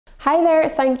Hi there,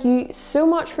 thank you so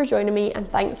much for joining me and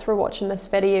thanks for watching this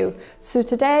video. So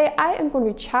today I am going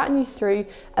to be chatting you through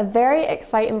a very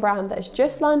exciting brand that has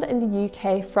just landed in the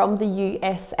UK from the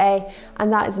USA,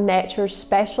 and that is Nature's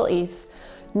Specialties.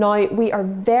 Now, we are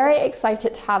very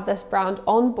excited to have this brand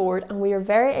on board, and we are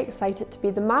very excited to be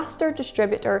the master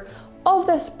distributor of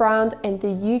this brand in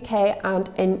the UK and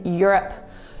in Europe.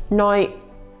 Now,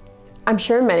 I'm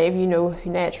sure many of you know who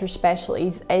Nature's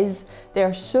Specialties is. They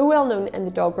are so well known in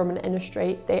the dog grooming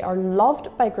industry. They are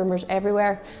loved by groomers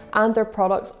everywhere, and their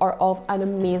products are of an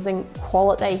amazing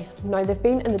quality. Now, they've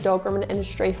been in the dog grooming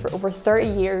industry for over 30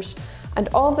 years, and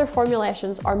all of their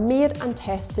formulations are made and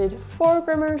tested for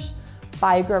groomers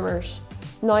by groomers.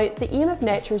 Now, the aim of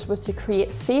Nature's was to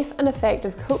create safe and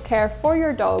effective coat care for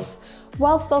your dogs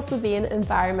whilst also being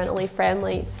environmentally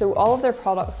friendly. So all of their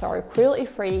products are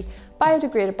cruelty-free,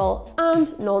 biodegradable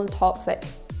and non-toxic.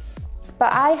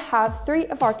 But I have 3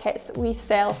 of our kits that we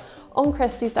sell on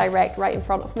Christies Direct right in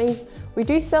front of me. We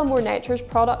do sell more Nature's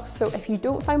products, so if you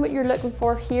don't find what you're looking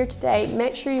for here today,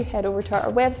 make sure you head over to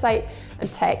our website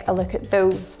and take a look at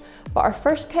those. But our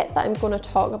first kit that I'm going to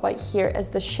talk about here is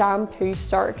the shampoo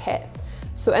starter kit.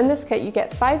 So in this kit you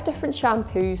get 5 different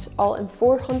shampoos, all in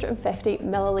 450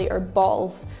 milliliter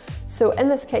bottles. So in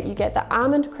this kit you get the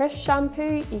Almond Crisp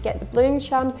shampoo, you get the Bluing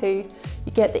shampoo,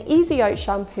 you get the Easy Out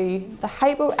shampoo, the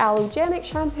Hypoallergenic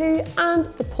shampoo and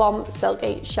the Plum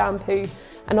Silky shampoo.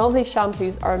 And all these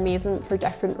shampoos are amazing for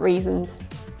different reasons.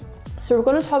 So we're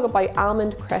going to talk about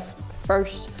Almond Crisp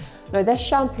first. Now, this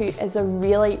shampoo is a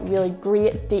really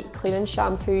great deep cleaning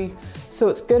shampoo. So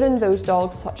it's good in those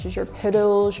dogs such as your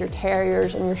poodles, your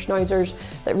terriers and your schnauzers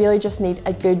that really just need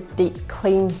a good deep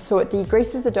clean. So it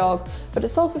degreases the dog, but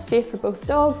it's also safe for both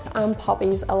dogs and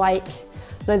puppies alike.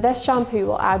 Now, this shampoo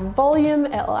will add volume,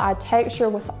 it'll add texture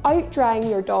without drying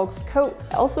your dog's coat.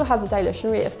 It also has a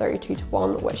dilution rate of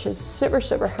 32:1, which is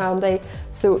super handy.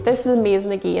 So this is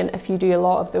amazing again if you do a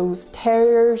lot of those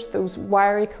terriers, those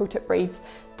wiry coated breeds.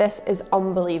 This is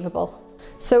unbelievable.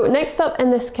 So next up in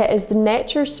this kit is the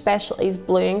Nature's Specialties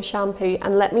Bluing shampoo,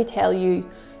 and let me tell you,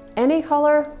 any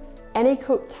colour, any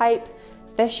coat type,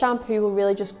 this shampoo will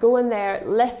really just go in there,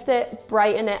 lift it,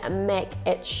 brighten it and make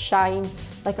it shine.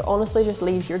 Like, it honestly just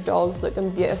leaves your dogs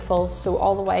looking beautiful. So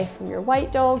all the way from your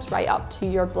white dogs right up to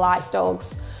your black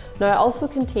dogs. Now, it also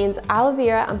contains aloe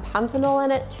vera and panthenol in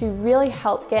it to really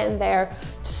help get in there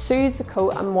to soothe the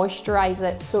coat and moisturise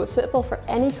it. So it's suitable for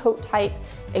any coat type,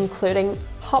 including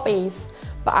puppies.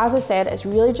 But as I said, it's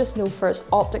really just known for its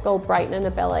optical brightening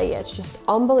ability. It's just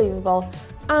unbelievable,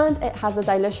 and it has a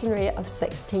dilution rate of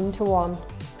 16:1.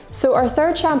 So our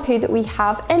third shampoo that we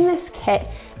have in this kit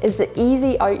is the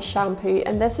Easy Out shampoo,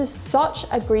 and this is such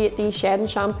a great de-shedding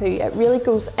shampoo. It really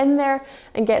goes in there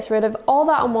and gets rid of all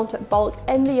that unwanted bulk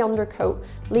in the undercoat,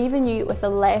 leaving you with a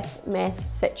less mess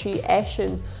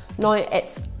situation. Now,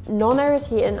 it's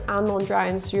non-irritating and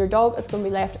non-drying, so your dog is going to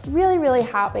be left really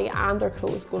happy and their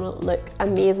coat is going to look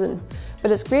amazing.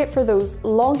 But it's great for those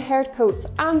long-haired coats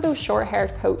and those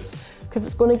short-haired coats, because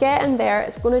it's going to get in there,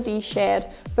 it's going to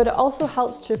de-shed, but it also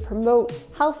helps to promote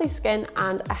healthy skin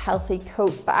and a healthy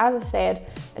coat. But as I said,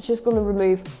 it's just going to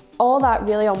remove all that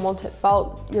really unwanted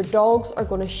bulk. Your dogs are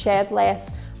going to shed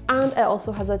less, and it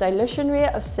also has a dilution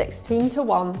rate of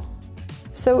 16:1.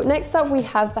 So next up we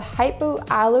have the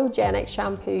Hypoallergenic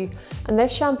shampoo, and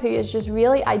this shampoo is just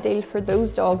really ideal for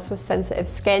those dogs with sensitive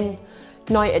skin.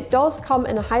 Now, it does come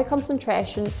in a high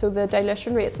concentration, so the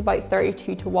dilution rate is about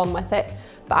 32:1 with it.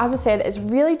 But as I said, it's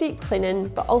really deep cleaning,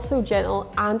 but also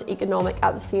gentle and economic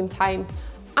at the same time.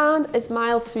 And it's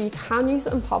mild, so you can use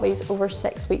it on puppies over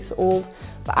 6 weeks old.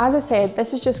 But as I said,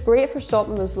 this is just great for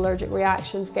stopping those allergic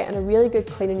reactions, getting a really good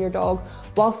clean in your dog,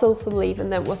 whilst also leaving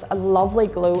them with a lovely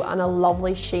glow and a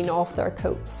lovely sheen off their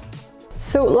coats.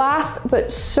 So last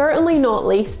but certainly not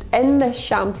least, in this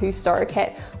shampoo starter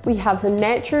kit, we have the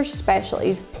Nature's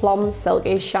Specialties Plum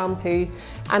Silky shampoo.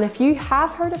 And if you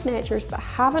have heard of Nature's but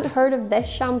haven't heard of this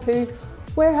shampoo,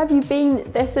 where have you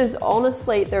been? This is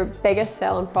honestly their biggest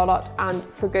selling product, and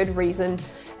for good reason.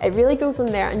 It really goes in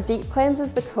there and deep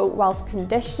cleanses the coat whilst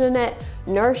conditioning it,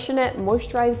 nourishing it,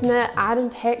 moisturising it,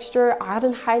 adding texture,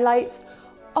 adding highlights,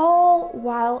 all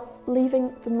while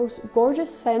leaving the most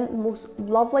gorgeous scent, most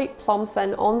lovely plum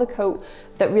scent on the coat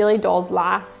that really does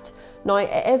last. Now,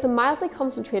 it is a mildly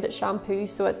concentrated shampoo,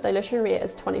 so its dilution rate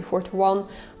is 24:1,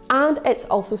 and it's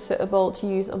also suitable to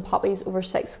use on puppies over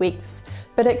 6 weeks.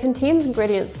 But it contains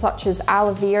ingredients such as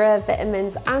aloe vera,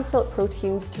 vitamins and silk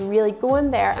proteins to really go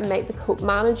in there and make the coat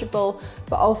manageable,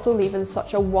 but also leaving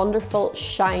such a wonderful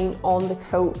shine on the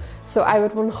coat. So I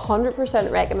would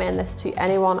 100% recommend this to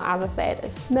anyone. As I said,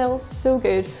 it smells so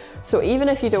good. So even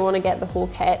if you don't want to get the whole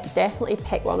kit, definitely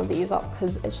pick one of these up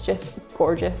because it's just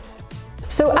gorgeous.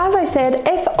 So as I said,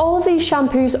 if all of these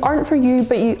shampoos aren't for you,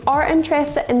 but you are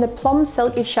interested in the Plum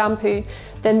Silky shampoo,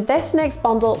 then this next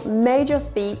bundle may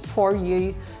just be for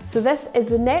you. So this is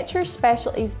the Nature's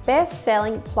Specialties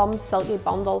best-selling Plum Silky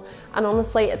bundle, and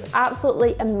honestly it's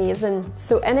absolutely amazing.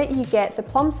 So in it you get the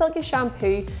Plum Silky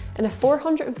shampoo in a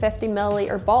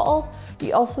 450ml bottle,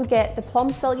 you also get the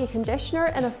Plum Silky conditioner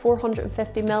in a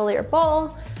 450ml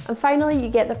bottle, and finally you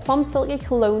get the Plum Silky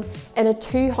cologne in a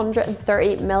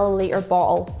 230ml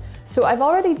bottle. So I've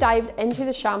already dived into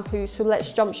the shampoo, so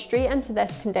let's jump straight into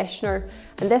this conditioner.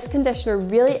 And this conditioner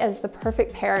really is the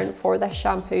perfect pairing for this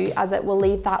shampoo, as it will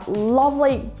leave that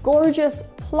lovely, gorgeous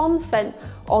plum scent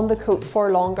on the coat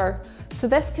for longer. So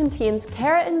this contains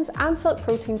keratins and silk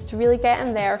proteins to really get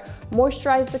in there,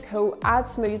 moisturise the coat, add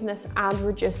smoothness and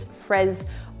reduce frizz,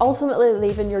 ultimately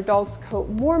leaving your dog's coat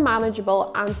more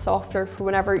manageable and softer for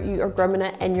whenever you are grooming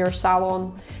it in your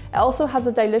salon. It also has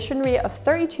a dilution rate of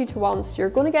 32:1, so you're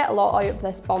going to get a lot out of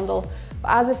this bundle.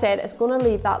 But as I said, it's going to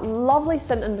leave that lovely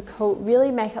scent in the coat,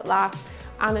 really make it last,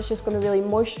 and it's just going to really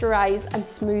moisturise and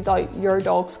smooth out your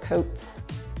dog's coats.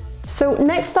 So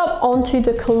next up, onto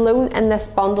the cologne in this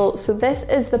bundle. So this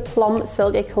is the Plum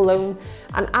Silky cologne,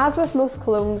 and as with most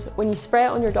colognes, when you spray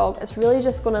it on your dog, it's really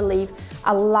just going to leave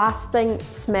a lasting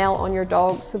smell on your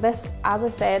dog. So this, as I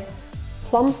said,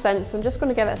 plum scent, so I'm just going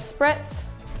to give it a spritz.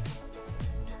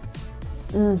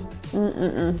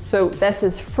 So this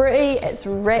is fruity, it's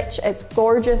rich, it's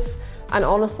gorgeous, and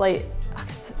honestly,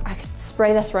 I could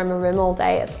spray this around my room all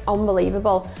day. It's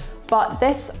unbelievable. But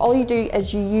this, all you do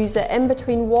is you use it in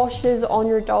between washes on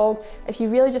your dog if you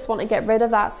really just want to get rid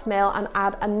of that smell and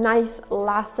add a nice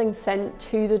lasting scent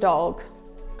to the dog.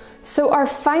 So our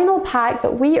final pack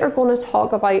that we are going to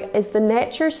talk about is the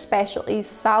Nature's Specialties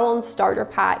Salon Starter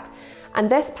Pack. And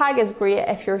this pack is great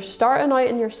if you're starting out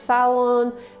in your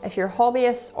salon, if you're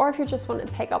hobbyists, or if you're just wanting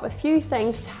to pick up a few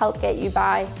things to help get you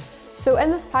by. So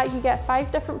in this pack you get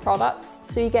 5 different products.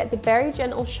 So you get the Berry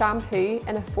Gentle shampoo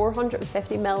in a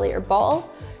 450ml bottle.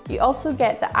 You also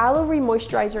get the Aloe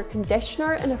Remoisturizer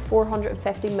conditioner in a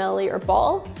 450ml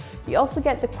bottle. You also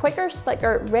get the Quicker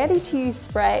Slicker ready to use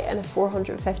spray in a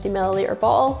 450ml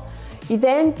bottle. You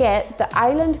then get the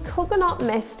Island Coconut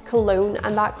Mist cologne,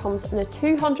 and that comes in a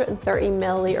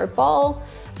 230ml bottle.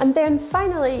 And then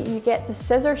finally you get the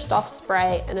Scissor Stuff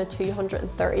spray in a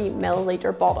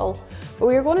 230ml bottle. But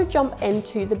we're going to jump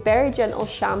into the Berry Gentle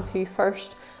shampoo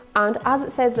first. And as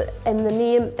it says in the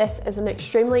name, this is an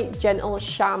extremely gentle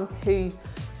shampoo.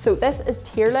 So this is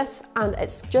tearless, and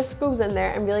it just goes in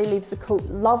there and really leaves the coat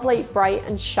lovely, bright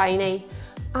and shiny.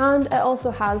 And it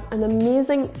also has an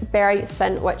amazing berry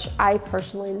scent, which I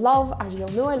personally love. As you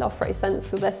all know, I love fruity scents,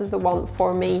 so this is the one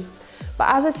for me.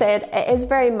 But as I said, it is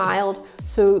very mild,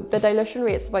 so the dilution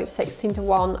rate is about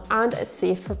 16:1, and it's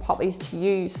safe for puppies to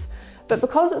use. But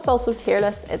because it's also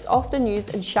tearless, it's often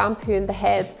used in shampooing the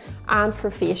heads and for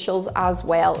facials as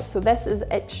well. So this is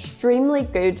extremely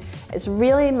good. It's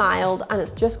really mild, and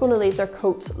it's just going to leave their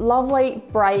coats lovely,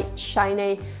 bright,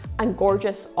 shiny and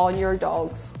gorgeous on your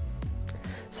dogs.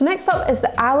 So next up is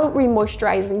the Aloe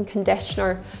Remoisturizing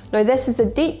Conditioner. Now this is a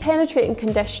deep penetrating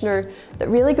conditioner that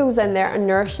really goes in there and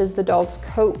nourishes the dog's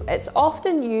coat. It's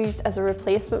often used as a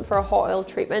replacement for a hot oil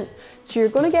treatment, so you're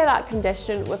going to get that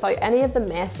condition without any of the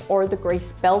mess or the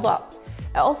grease buildup.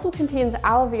 It also contains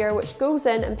aloe vera, which goes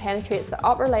in and penetrates the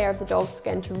upper layer of the dog's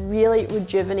skin to really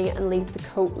rejuvenate and leave the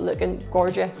coat looking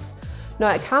gorgeous.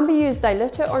 Now it can be used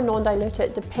diluted or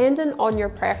non-diluted depending on your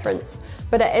preference,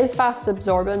 but it is fast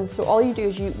absorbing, so all you do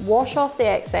is you wash off the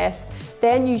excess,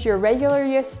 then use your regular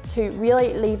use to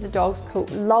really leave the dog's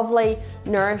coat lovely,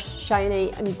 nourished,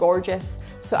 shiny and gorgeous.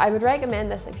 So I would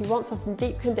recommend this if you want something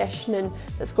deep conditioning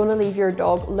that's going to leave your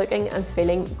dog looking and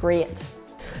feeling great.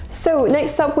 So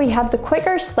next up we have the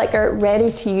Quicker Slicker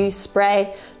ready to use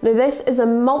spray. Now this is a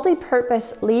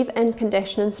multi-purpose leave-in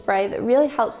conditioning spray that really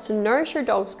helps to nourish your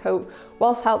dog's coat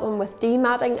whilst helping with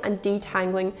dematting and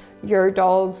detangling your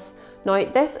dogs. Now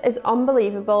this is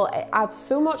unbelievable. It adds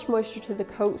so much moisture to the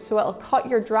coat, so it'll cut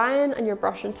your drying and your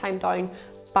brushing time down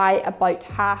by about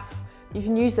half. You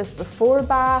can use this before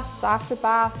baths, after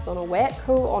baths, on a wet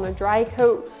coat, on a dry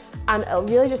coat, and it'll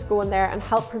really just go in there and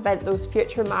help prevent those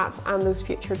future mats and those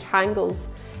future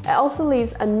tangles. It also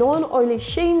leaves a non-oily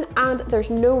sheen and there's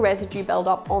no residue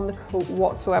buildup on the coat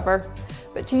whatsoever.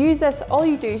 But to use this, all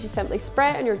you do is you simply spray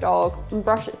it on your dog and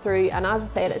brush it through, and as I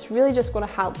said, it's really just going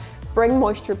to help bring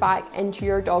moisture back into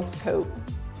your dog's coat.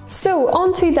 So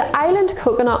onto the Island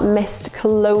Coconut Mist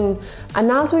Cologne,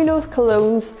 and as we know with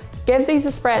colognes, give these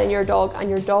a spray on your dog and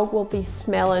your dog will be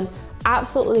smelling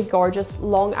absolutely gorgeous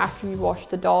long after you wash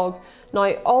the dog.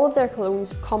 Now all of their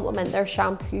colognes complement their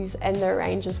shampoos in their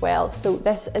range as well, so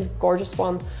this is a gorgeous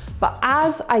one. But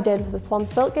as I did with the Plum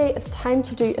Silky, it's time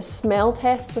to do a smell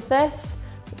test with this.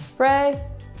 The spray,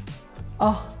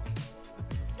 oh,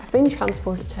 I've been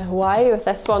transported to Hawaii with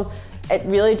this one. It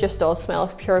really just does smell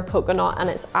of pure coconut and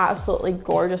it's absolutely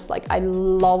gorgeous. Like, I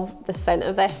love the scent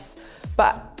of this.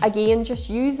 But again, just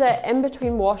use it in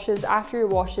between washes, after your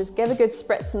washes, give a good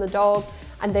spritz on the dog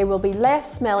and they will be left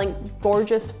smelling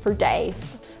gorgeous for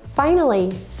days.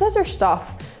 Finally, scissor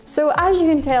stuff. So as you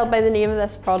can tell by the name of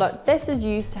this product, this is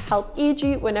used to help aid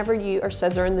you whenever you are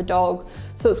scissoring the dog.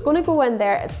 So it's going to go in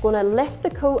there, it's going to lift the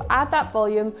coat, add that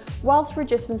volume, whilst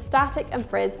reducing static and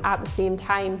frizz at the same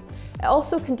time. It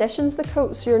also conditions the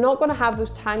coat, so you're not going to have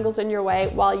those tangles in your way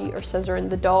while you are scissoring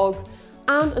the dog.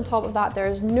 And on top of that, there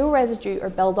is no residue or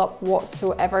build-up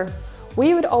whatsoever.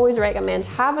 We would always recommend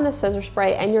having a scissor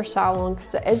spray in your salon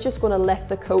because it is just going to lift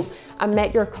the coat and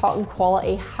make your cotton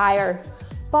quality higher.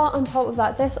 But on top of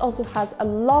that, this also has a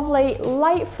lovely,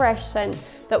 light, fresh scent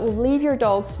that will leave your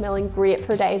dog smelling great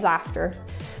for days after.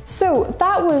 So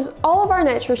that was all of our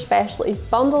Nature Specialties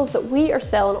bundles that we are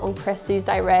selling on Christies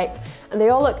Direct, and they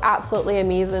all look absolutely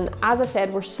amazing. As I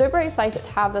said, we're super excited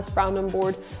to have this brand on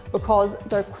board because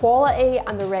their quality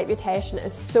and their reputation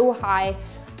is so high,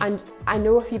 and I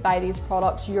know if you buy these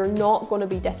products, you're not going to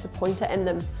be disappointed in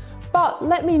them. But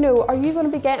let me know, are you going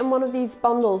to be getting one of these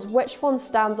bundles? Which one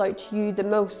stands out to you the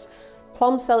most?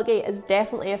 Plum Silky is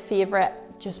definitely a favourite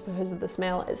just because of the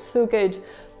smell, it's so good.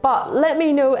 But let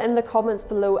me know in the comments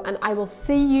below and I will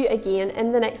see you again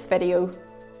in the next video.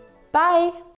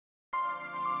 Bye!